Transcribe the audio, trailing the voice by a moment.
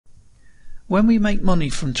When we make money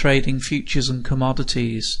from trading futures and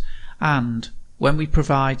commodities, and when we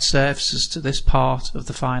provide services to this part of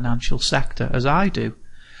the financial sector, as I do,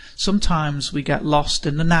 sometimes we get lost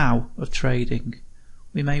in the now of trading.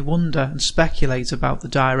 We may wonder and speculate about the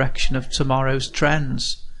direction of tomorrow's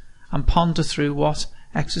trends, and ponder through what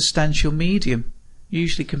existential medium,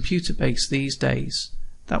 usually computer-based these days,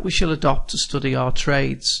 that we shall adopt to study our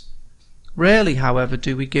trades. Rarely, however,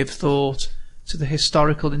 do we give thought to the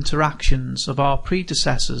historical interactions of our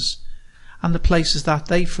predecessors and the places that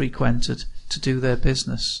they frequented to do their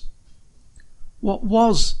business. What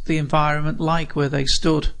was the environment like where they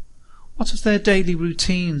stood? What of their daily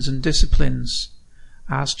routines and disciplines,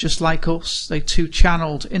 as, just like us, they too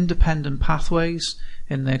channeled independent pathways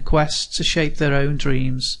in their quest to shape their own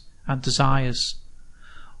dreams and desires?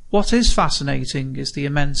 What is fascinating is the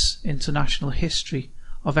immense international history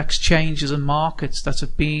of exchanges and markets that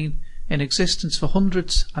have been in existence for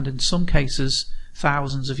hundreds and in some cases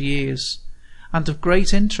thousands of years, and of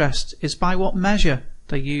great interest is by what measure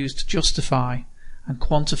they used to justify and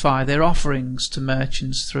quantify their offerings to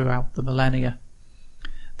merchants throughout the millennia.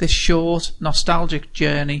 This short, nostalgic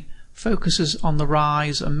journey focuses on the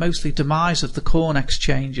rise and mostly demise of the corn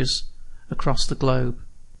exchanges across the globe.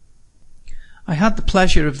 I had the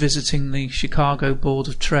pleasure of visiting the Chicago Board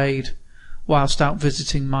of Trade whilst out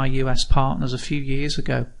visiting my US partners a few years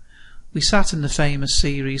ago. We sat in the famous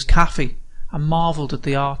Ceres Cafe and marvelled at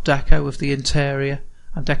the art deco of the interior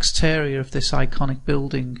and exterior of this iconic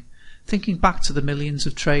building, thinking back to the millions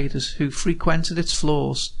of traders who frequented its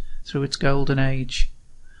floors through its golden age.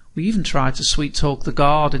 We even tried to sweet-talk the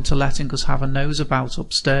guard into letting us have a nose-about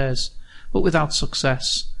upstairs, but without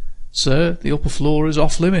success. "Sir, the upper floor is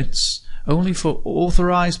off-limits, only for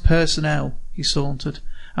authorised personnel," he sauntered,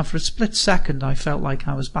 and for a split second I felt like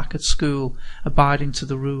I was back at school, abiding to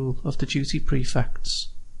the rule of the duty prefects.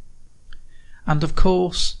 And of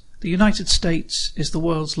course, the United States is the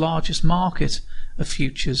world's largest market of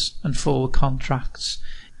futures and forward contracts.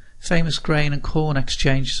 Famous grain and corn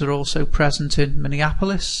exchanges are also present in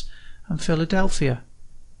Minneapolis and Philadelphia.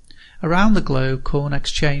 Around the globe, corn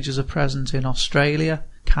exchanges are present in Australia,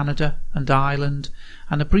 Canada and Ireland,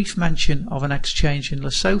 and a brief mention of an exchange in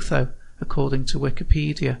Lesotho, according to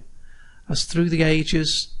Wikipedia. As through the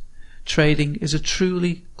ages, trading is a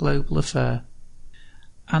truly global affair.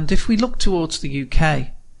 And if we look towards the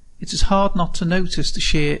UK, it is hard not to notice the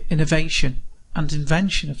sheer innovation and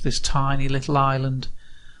invention of this tiny little island.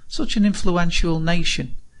 Such an influential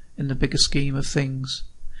nation in the bigger scheme of things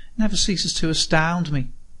never ceases to astound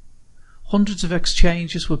me. Hundreds of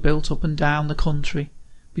exchanges were built up and down the country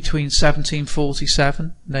between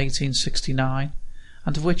 1747 and 1869,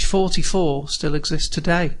 and of which 44 still exist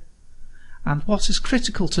today. And what is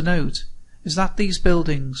critical to note is that these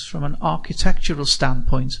buildings, from an architectural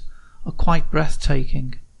standpoint, are quite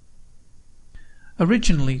breathtaking.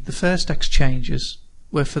 Originally, the first exchanges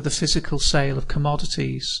were for the physical sale of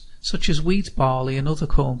commodities, such as wheat, barley and other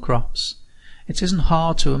corn crops. It isn't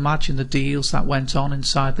hard to imagine the deals that went on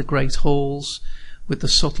inside the great halls, with the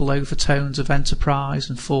subtle overtones of enterprise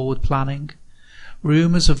and forward planning.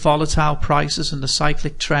 Rumours of volatile prices and the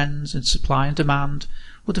cyclic trends in supply and demand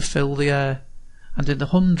would have filled the air, and in the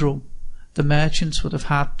humdrum the merchants would have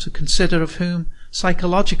had to consider of whom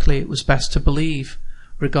psychologically it was best to believe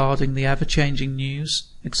regarding the ever-changing news,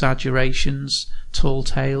 exaggerations, tall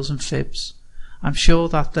tales and fibs. I'm sure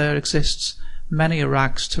that there exists many a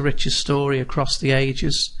rags to riches story across the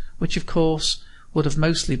ages, which of course would have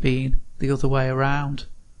mostly been the other way around.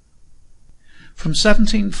 From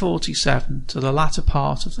 1747 to the latter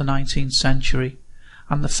part of the 19th century,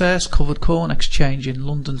 and the first covered corn exchange in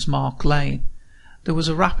London's Mark Lane, there was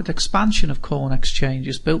a rapid expansion of corn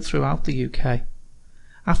exchanges built throughout the UK.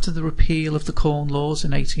 After the repeal of the Corn Laws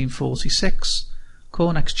in 1846,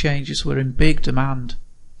 corn exchanges were in big demand.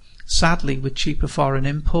 Sadly, with cheaper foreign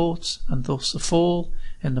imports and thus a fall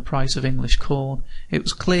in the price of English corn, it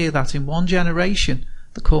was clear that in one generation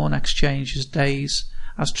the corn exchanges' days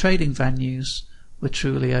as trading venues were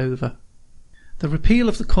truly over. The repeal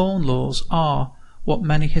of the Corn Laws are what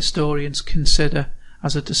many historians consider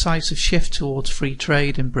as a decisive shift towards free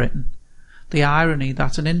trade in Britain. The irony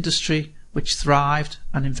that an industry which thrived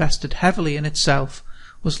and invested heavily in itself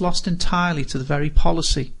was lost entirely to the very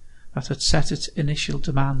policy that had set its initial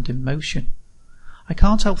demand in motion. I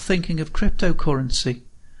can't help thinking of cryptocurrency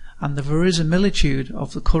and the verisimilitude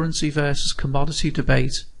of the currency versus commodity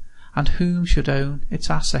debate, and whom should own its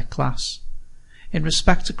asset class. In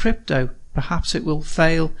respect to crypto, perhaps it will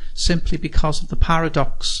fail simply because of the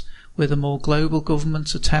paradox where the more global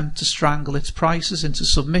governments attempt to strangle its prices into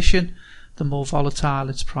submission, the more volatile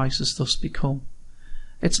its prices thus become.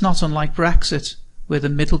 It's not unlike Brexit, where the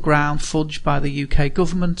middle ground fudged by the UK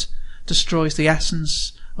government destroys the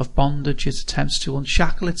essence of bondage it attempts to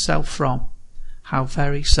unshackle itself from. How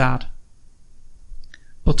very sad.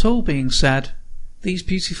 But all being said, these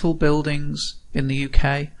beautiful buildings in the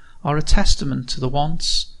UK are a testament to the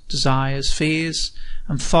wants, desires, fears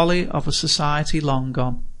and folly of a society long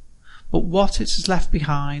gone. But what it has left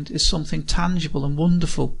behind is something tangible and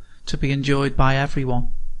wonderful to be enjoyed by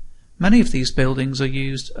everyone. Many of these buildings are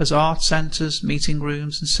used as art centres, meeting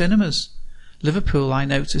rooms and cinemas. Liverpool, I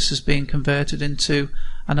notice, is being converted into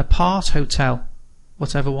an apart hotel,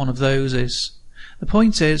 whatever one of those is. The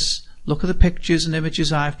point is, look at the pictures and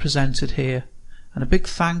images I have presented here, and a big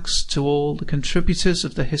thanks to all the contributors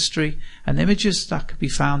of the history and images that can be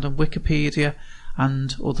found on Wikipedia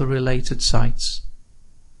and other related sites.